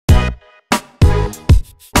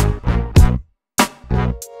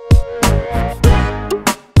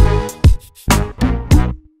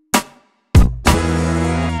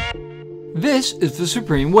This is the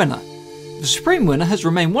Supreme Winner. The Supreme Winner has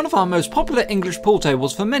remained one of our most popular English pool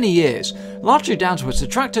tables for many years, largely down to its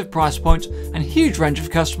attractive price point and huge range of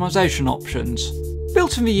customisation options.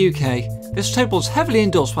 Built in the UK, this table is heavily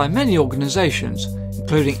endorsed by many organisations,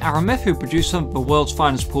 including Aramith, who produce some of the world's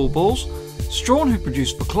finest pool balls, Strawn, who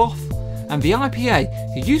produce the cloth, and the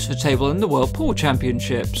IPA, who use the table in the World Pool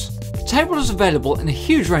Championships. The table is available in a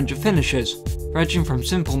huge range of finishes, ranging from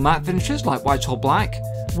simple matte finishes like white or black,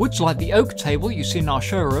 woods like the oak table you see in our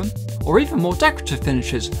showroom, or even more decorative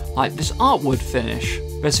finishes like this artwood finish.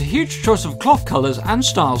 There's a huge choice of cloth colours and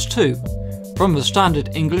styles too, from the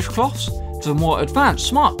standard English cloths to the more advanced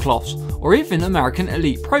smart cloths, or even American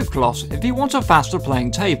Elite Pro cloths if you want a faster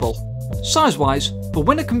playing table. Size-wise, the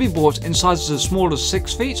Winner can be bought in sizes as small as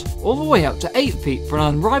 6 feet all the way up to 8 feet for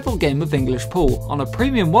an unrivaled game of English pool on a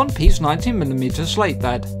premium one-piece 19mm slate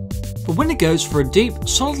bed. The Winner goes for a deep,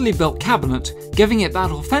 solidly built cabinet, giving it that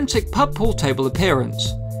authentic pub pool table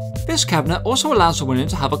appearance. This cabinet also allows the Winner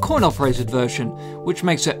to have a coin-operated version, which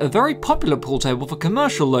makes it a very popular pool table for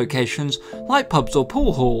commercial locations like pubs or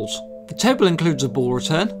pool halls. The table includes a ball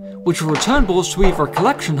return, which will return balls to either a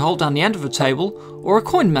collection hole down the end of the table or a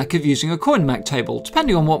coin mech if using a coin mech table,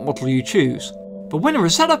 depending on what model you choose. The Winner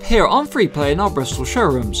is set up here on Freeplay in our Bristol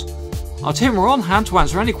showrooms. Our team are on hand to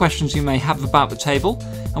answer any questions you may have about the table,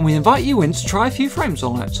 and we invite you in to try a few frames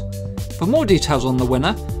on it. For more details on the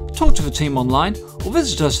Winner, talk to the team online or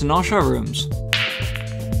visit us in our showrooms.